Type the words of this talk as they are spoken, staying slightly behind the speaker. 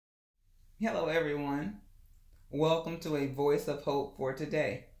Hello, everyone. Welcome to A Voice of Hope for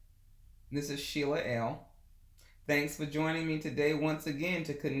today. This is Sheila L. Thanks for joining me today once again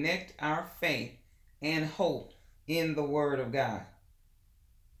to connect our faith and hope in the Word of God.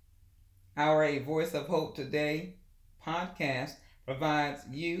 Our A Voice of Hope Today podcast provides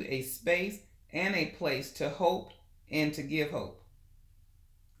you a space and a place to hope and to give hope.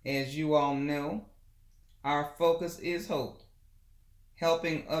 As you all know, our focus is hope,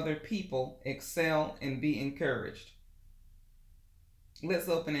 helping other people excel and be encouraged. Let's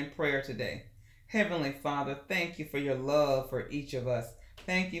open in prayer today. Heavenly Father, thank you for your love for each of us.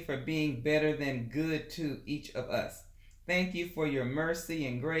 Thank you for being better than good to each of us. Thank you for your mercy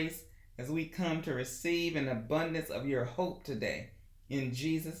and grace as we come to receive an abundance of your hope today. In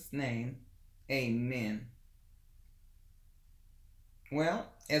Jesus' name, amen. Well,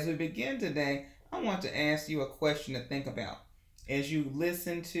 as we begin today, I want to ask you a question to think about as you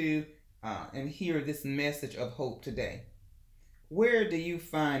listen to and hear this message of hope today. Where do you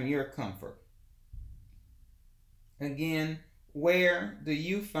find your comfort? Again, where do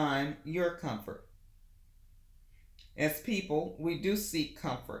you find your comfort? As people, we do seek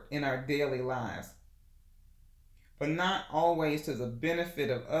comfort in our daily lives, but not always to the benefit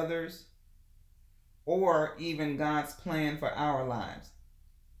of others or even God's plan for our lives,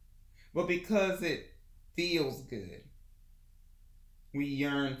 but because it feels good, we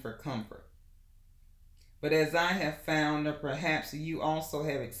yearn for comfort. But as I have found, or perhaps you also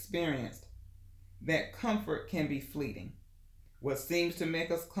have experienced, that comfort can be fleeting. What seems to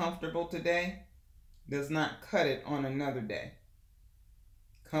make us comfortable today does not cut it on another day.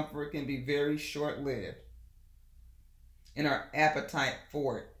 Comfort can be very short-lived, and our appetite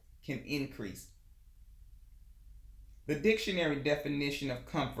for it can increase. The dictionary definition of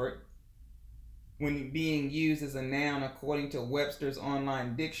comfort, when being used as a noun according to Webster's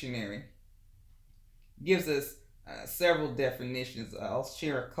Online Dictionary, gives us several definitions. I'll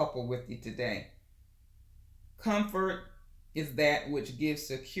share a couple with you today. Comfort is that which gives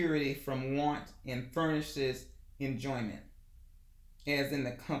security from want and furnishes enjoyment, as in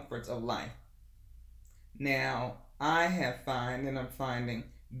the comforts of life. Now, I have found and I'm finding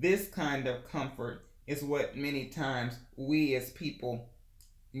this kind of comfort is what many times we as people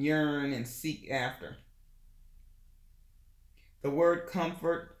yearn and seek after. The word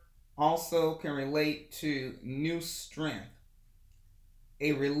comfort also can relate to new strength,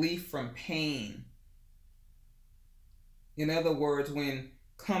 a relief from pain. In other words, when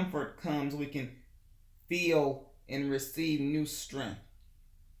comfort comes, we can feel and receive new strength.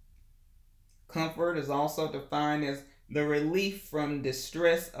 Comfort is also defined as the relief from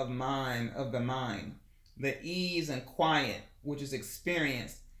distress of the mind, the ease and quiet which is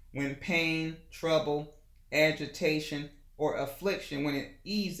experienced when pain, trouble, agitation, or affliction, when it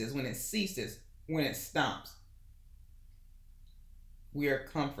eases, when it ceases, when it stops. We are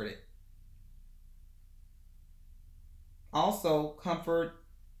comforted. Also, comfort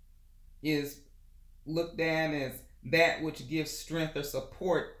is looked at as that which gives strength or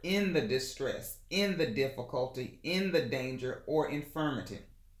support in the distress, in the difficulty, in the danger or infirmity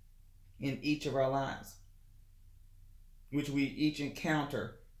in each of our lives, which we each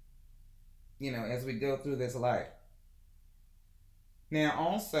encounter, as we go through this life. Now,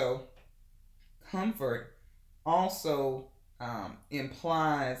 also, comfort also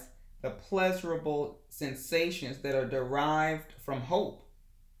implies the pleasurable sensations that are derived from hope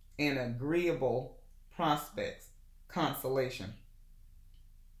and agreeable prospects, consolation.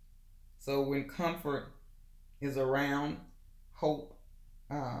 So when comfort is around, hope,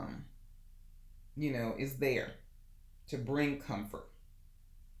 is there to bring comfort.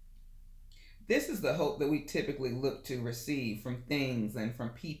 This is the hope that we typically look to receive from things and from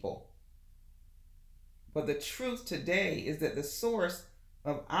people. But the truth today is that the source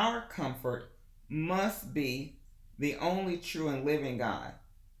of our comfort must be the only true and living God.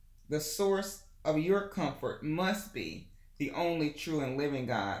 The source of your comfort must be the only true and living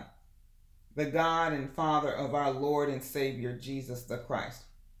God, the God and Father of our Lord and Savior, Jesus the Christ.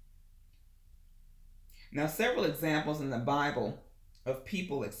 Now, several examples in the Bible of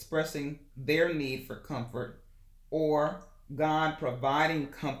people expressing their need for comfort, or God providing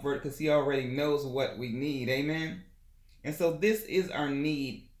comfort because He already knows what we need. Amen? And so this is our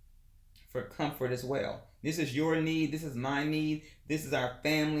need for comfort as well. This is your need. This is my need. This is our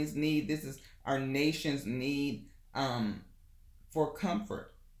family's need. This is our nation's need for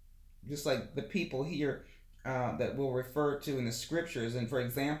comfort. Just like the people here that we'll refer to in the scriptures. And for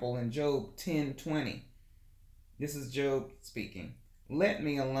example, in Job 10:20, this is Job speaking. Let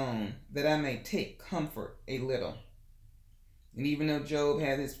me alone that I may take comfort a little. And even though Job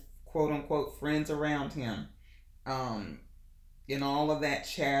had his quote unquote friends around him, in all of that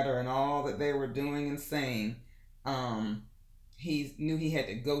chatter and all that they were doing and saying, he knew he had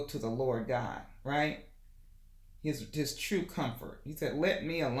to go to the Lord God, right? His true comfort. He said, "Let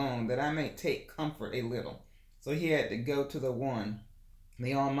me alone, that I may take comfort a little." So he had to go to the one,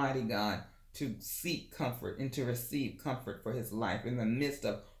 the Almighty God, to seek comfort and to receive comfort for his life in the midst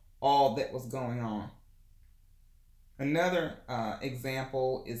of all that was going on. Another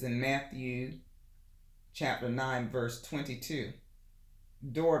example is in Matthew chapter 9, verse 22.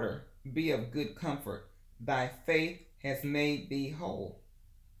 "Daughter, be of good comfort. Thy faith has made thee whole."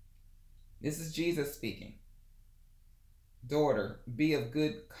 This is Jesus speaking. "Daughter, be of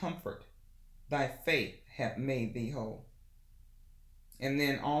good comfort. Thy faith hath made thee whole." And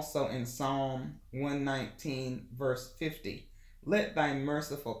then also in Psalm 119, verse 50, "Let thy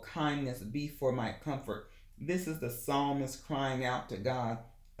merciful kindness be for my comfort." This is the psalmist crying out to God.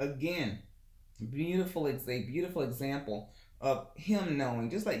 Again, a beautiful example of him knowing,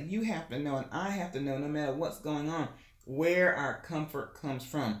 just like you have to know and I have to know, no matter what's going on, where our comfort comes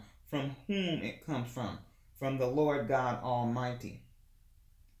from whom it comes from the Lord God Almighty.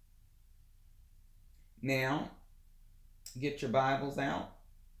 Now, get your Bibles out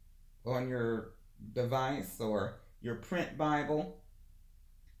on your device or your print Bible,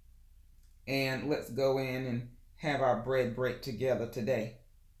 and let's go in and have our bread break together today.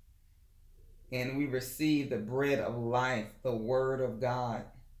 And we receive the bread of life, the Word of God.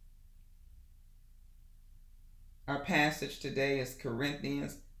 Our passage today is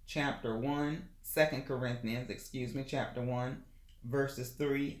Corinthians chapter 1, 2 Corinthians, chapter 1, verses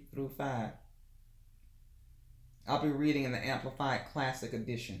 3 through 5. I'll be reading in the Amplified Classic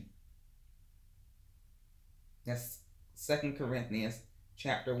Edition. That's 2 Corinthians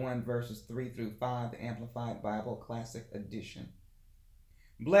chapter 1, verses 3 through 5, the Amplified Bible Classic Edition.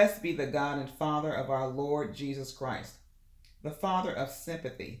 "Blessed be the God and Father of our Lord Jesus Christ, the Father of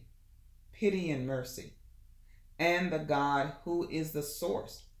sympathy, pity, and mercy, and the God who is the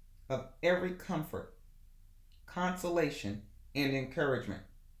source of every comfort, consolation, and encouragement,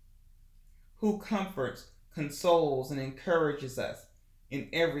 who comforts, consoles, and encourages us in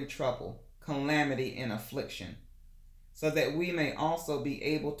every trouble, calamity, and affliction, so that we may also be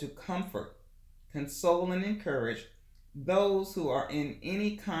able to comfort, console, and encourage those who are in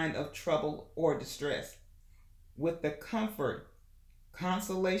any kind of trouble or distress, with the comfort,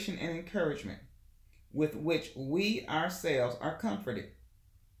 consolation, and encouragement with which we ourselves are comforted,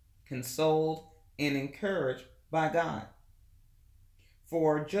 consoled, and encouraged by God.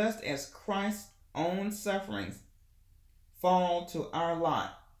 For just as Christ's own sufferings fall to our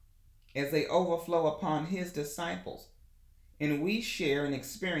lot as they overflow upon his disciples, and we share and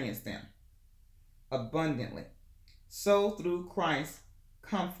experience them abundantly, so through Christ's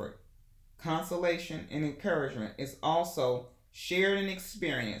comfort, consolation, and encouragement is also shared and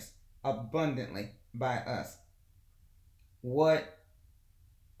experienced abundantly by us. What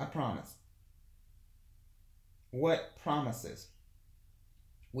a promise. What promises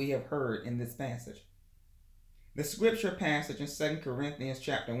we have heard in this passage. The scripture passage in 2 Corinthians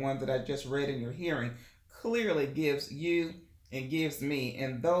chapter 1 that I just read in your hearing clearly gives you and gives me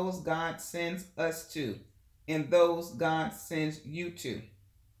and those God sends us to and those God sends you to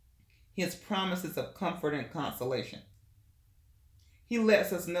his promises of comfort and consolation. He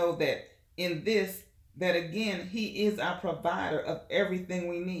lets us know that in this, that again, he is our provider of everything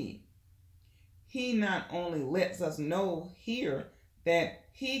we need. He not only lets us know here that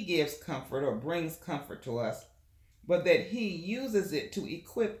he gives comfort or brings comfort to us, but that he uses it to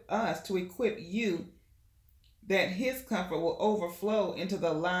equip us, to equip you, that his comfort will overflow into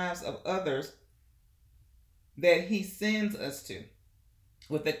the lives of others that he sends us to,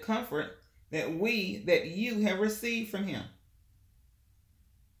 with the comfort that you have received from him.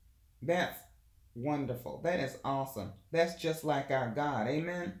 That's wonderful. That is awesome. That's just like our God.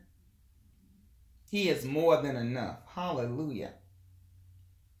 Amen. He is more than enough. Hallelujah.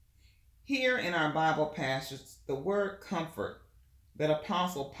 Here in our Bible passage, the word comfort that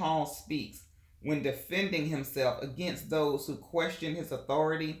Apostle Paul speaks when defending himself against those who question his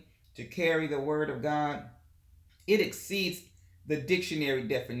authority to carry the word of God, it exceeds the dictionary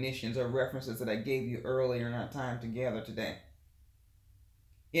definitions or references that I gave you earlier in our time together today.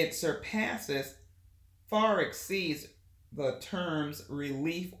 It surpasses, far exceeds the terms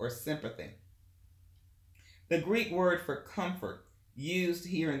relief or sympathy. The Greek word for comfort used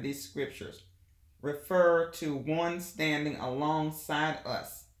here in these scriptures refer to one standing alongside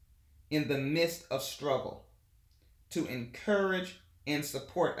us in the midst of struggle to encourage and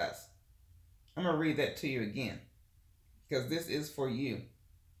support us. I'm going to read that to you again because this is for you.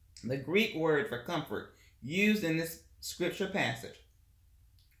 The Greek word for comfort used in this scripture passage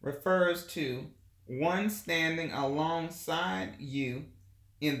refers to one standing alongside you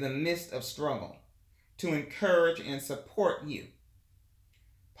in the midst of struggle, to encourage and support you.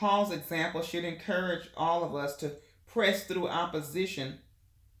 Paul's example should encourage all of us to press through opposition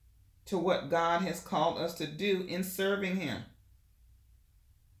to what God has called us to do in serving Him,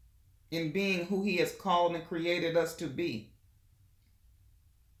 in being who He has called and created us to be.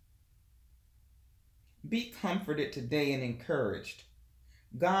 Be comforted today and encouraged.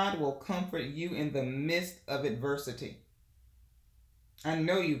 God will comfort you in the midst of adversity. I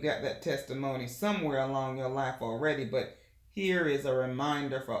know you got that testimony somewhere along your life already, but here is a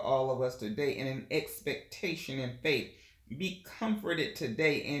reminder for all of us today and an expectation in faith. Be comforted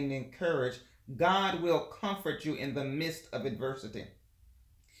today and encouraged. God will comfort you in the midst of adversity.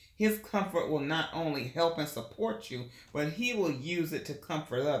 His comfort will not only help and support you, but He will use it to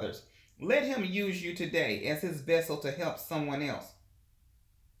comfort others. Let Him use you today as His vessel to help someone else.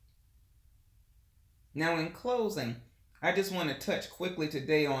 Now, in closing, I just want to touch quickly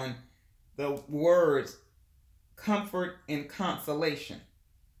today on the words comfort and consolation.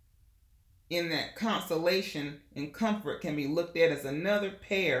 In that, consolation and comfort can be looked at as another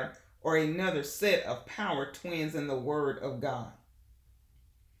pair or another set of power twins in the Word of God.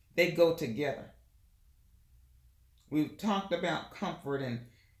 They go together. We've talked about comfort, and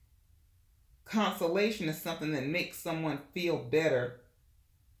consolation is something that makes someone feel better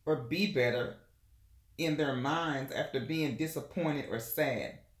or be better in their minds after being disappointed or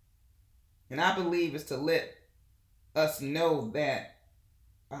sad. And I believe it's to let us know that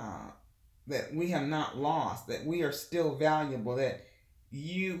that we have not lost, that we are still valuable, that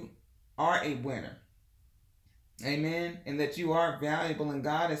you are a winner. Amen. And that you are valuable, and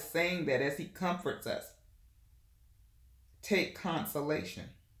God is saying that as He comforts us. Take consolation.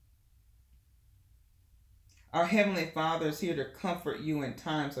 Our Heavenly Father is here to comfort you in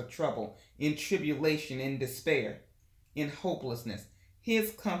times of trouble, in tribulation, in despair, in hopelessness.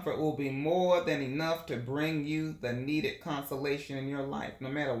 His comfort will be more than enough to bring you the needed consolation in your life, no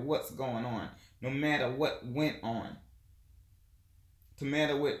matter what's going on, no matter what went on, no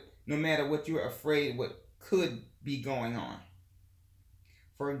matter what you're afraid what could be going on.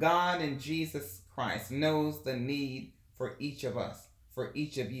 For God and Jesus Christ knows the need for each of us, for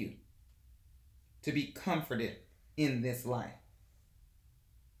each of you, to be comforted in this life.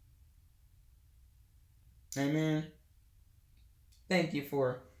 Amen. Thank you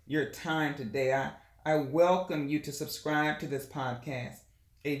for your time today. I welcome you to subscribe to this podcast,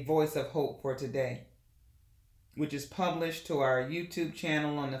 A Voice of Hope for Today, which is published to our YouTube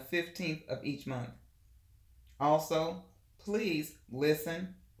channel on the 15th of each month. Also, please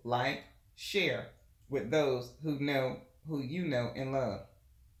listen, like, share with those who you know and love.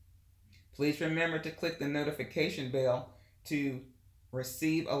 Please remember to click the notification bell to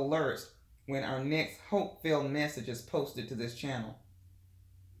receive alerts when our next hope-filled message is posted to this channel.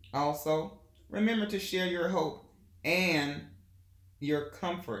 Also, remember to share your hope and your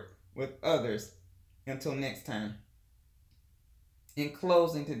comfort with others. Until next time. In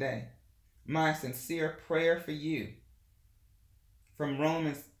closing today, my sincere prayer for you from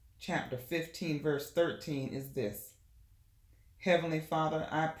Romans chapter 15, verse 13 is this. Heavenly Father,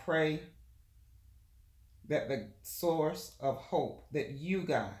 I pray that the source of hope, that you,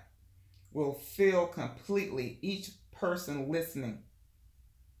 God, will fill completely each person listening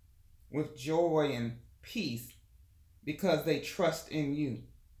with joy and peace because they trust in you.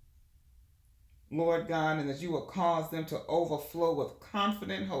 Lord God, and that you will cause them to overflow with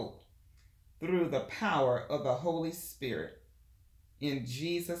confident hope through the power of the Holy Spirit. In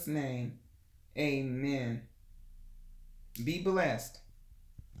Jesus' name, amen. Be blessed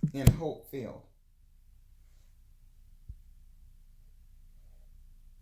and hope-filled.